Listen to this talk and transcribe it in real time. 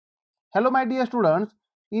Hello my dear students,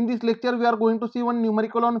 in this lecture we are going to see one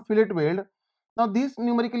numerical on fillet weld. Now this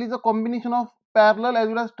numerical is a combination of parallel as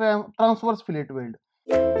well as transverse fillet weld.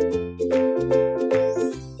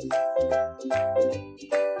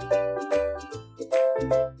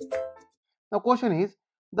 Now question is,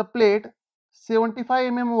 the plate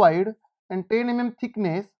 75 mm wide and 10 mm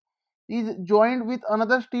thickness is joined with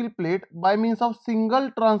another steel plate by means of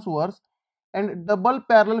single transverse and double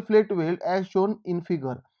parallel fillet weld as shown in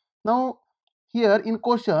figure. Now here in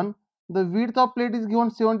question, the width of plate is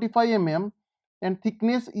given 75 mm and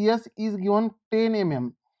thickness S is given 10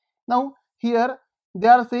 mm. Now here they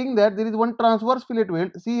are saying that there is one transverse fillet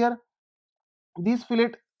weld. See here, this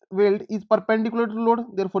fillet weld is perpendicular to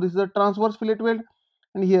load, therefore this is a transverse fillet weld,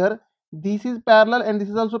 and here this is parallel and this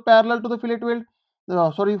is also parallel to the fillet weld,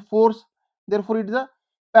 force, therefore it is a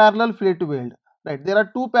parallel fillet weld, right? There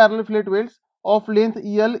are two parallel fillet welds of length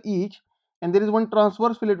L each, and there is one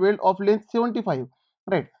transverse fillet weld of length 75,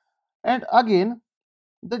 right? And again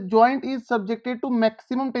the joint is subjected to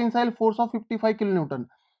maximum tensile force of 55 kilonewton.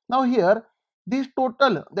 Now here this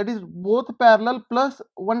total, that is both parallel plus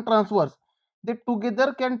one transverse, they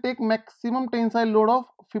together can take maximum tensile load of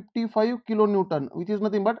 55 kilonewton, which is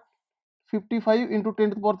nothing but 55 into 10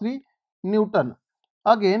 to the power 3 newton.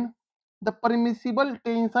 Again the permissible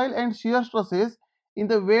tensile and shear stresses in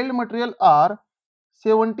the weld material are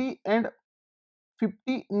 70 and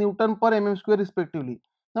 50 Newton per mm square respectively.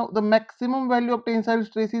 Now the maximum value of tensile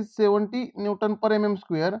stress is 70 Newton per mm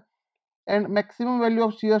square and maximum value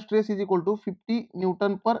of shear stress is equal to 50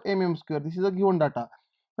 Newton per mm square. This is a given data,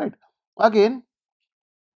 right? Again,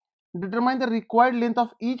 determine the required length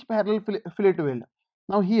of each parallel fillet weld.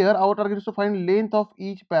 Now here our target is to find length of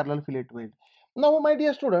each parallel fillet weld. Now my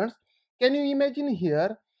dear students, can you imagine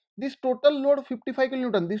here this total load 55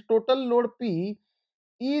 kilonewton, this total load P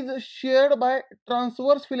is shared by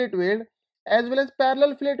transverse fillet weld as well as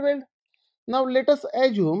parallel fillet weld. Now let us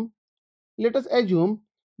assume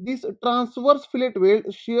this transverse fillet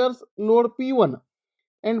weld shares load P1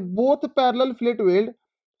 and both parallel fillet weld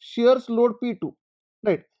shares load P2,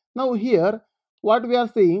 right? Now here what we are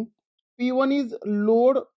saying, P1 is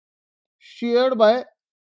load shared by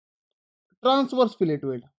transverse fillet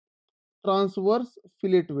weld,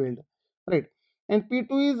 right? And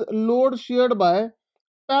P2 is load shared by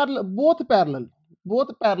both parallel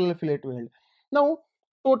fillet weld. Now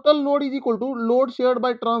total load is equal to load shared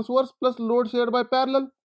by transverse plus load shared by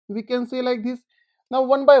parallel. We can say like this. Now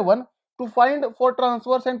one by one, to find for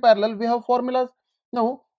transverse and parallel we have formulas.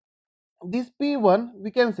 Now this P1,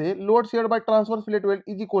 we can say load shared by transverse fillet weld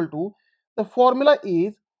is equal to, the formula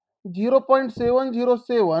is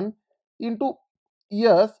 0.707 into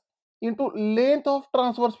S into length of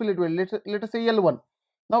transverse fillet weld. Let us say L1.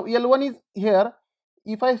 Now L1 is here.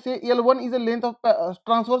 If I say L1 is the length of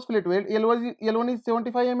transverse fillet weld, L1 is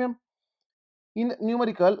 75 mm. In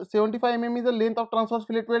numerical, 75 mm is the length of transverse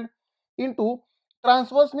fillet weld into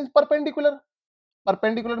transverse means perpendicular.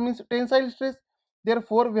 Perpendicular means tensile stress.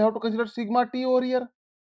 Therefore, we have to consider sigma T over here.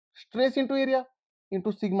 Stress into area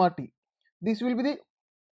into sigma T. This will be the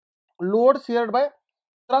load shared by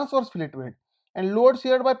transverse fillet weld, and load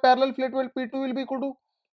shared by parallel fillet weld P2 will be equal to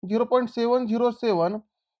 0.707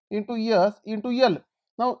 into S into L.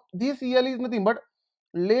 Now this L is nothing but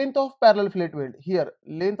length of parallel fillet weld, here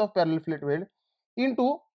length of parallel fillet weld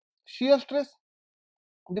into shear stress,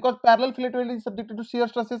 because parallel fillet weld is subjected to shear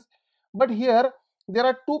stresses, but here there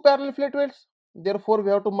are two parallel fillet welds, therefore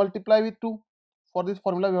we have to multiply with 2. For this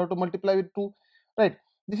formula we have to multiply with 2, right?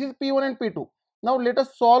 This is P1 and P2. Now let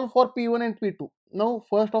us solve for P1 and P2. Now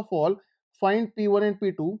first of all find P1 and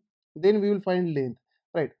P2, then we will find length,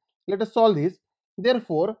 right? Let us solve this.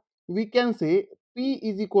 Therefore we can say P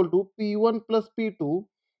is equal to P1 plus P2.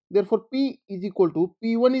 Therefore P is equal to,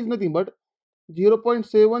 P1 is nothing but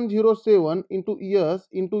 0.707 into S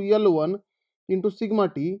into L1 into sigma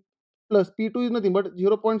T, plus P2 is nothing but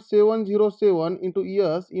 0.707 into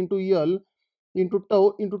S into L into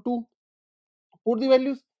tau into 2. Put the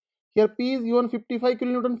values. Here P is given 55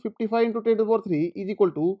 kilonewton, 55 into 10 to the power 3 is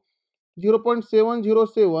equal to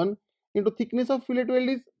 0.707 into thickness of fillet weld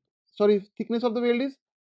is, thickness of the weld is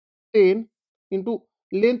 10 into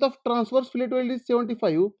length of transverse fillet weld is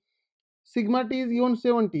 75, sigma T is given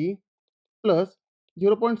 70 plus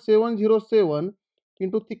 0.707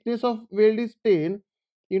 into thickness of weld is 10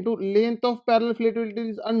 into length of parallel fillet weld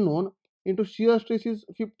is unknown into shear stress is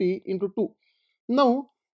 50 into 2.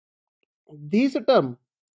 Now this term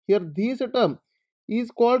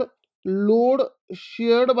is called load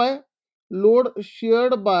shared by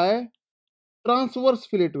transverse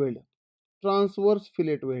fillet weld,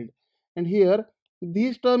 and here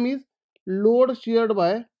this term is load shared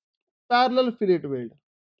by parallel fillet weld.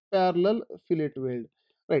 Parallel fillet weld.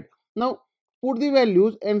 Right. Now put the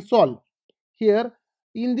values and solve. Here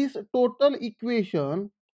in this total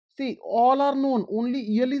equation, see, all are known,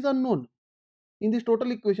 only L is unknown. In this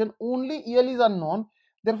total equation, only L is unknown.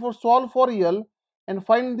 Therefore solve for L and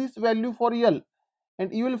find this value for L,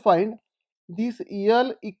 and you will find this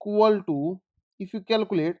L equal to, if you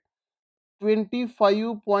calculate,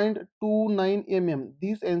 25.29 mm.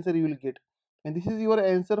 This answer you will get, and this is your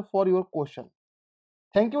answer for your question.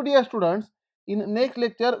 Thank you, dear students. In next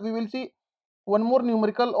lecture we will see one more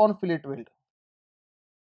numerical on fillet weld.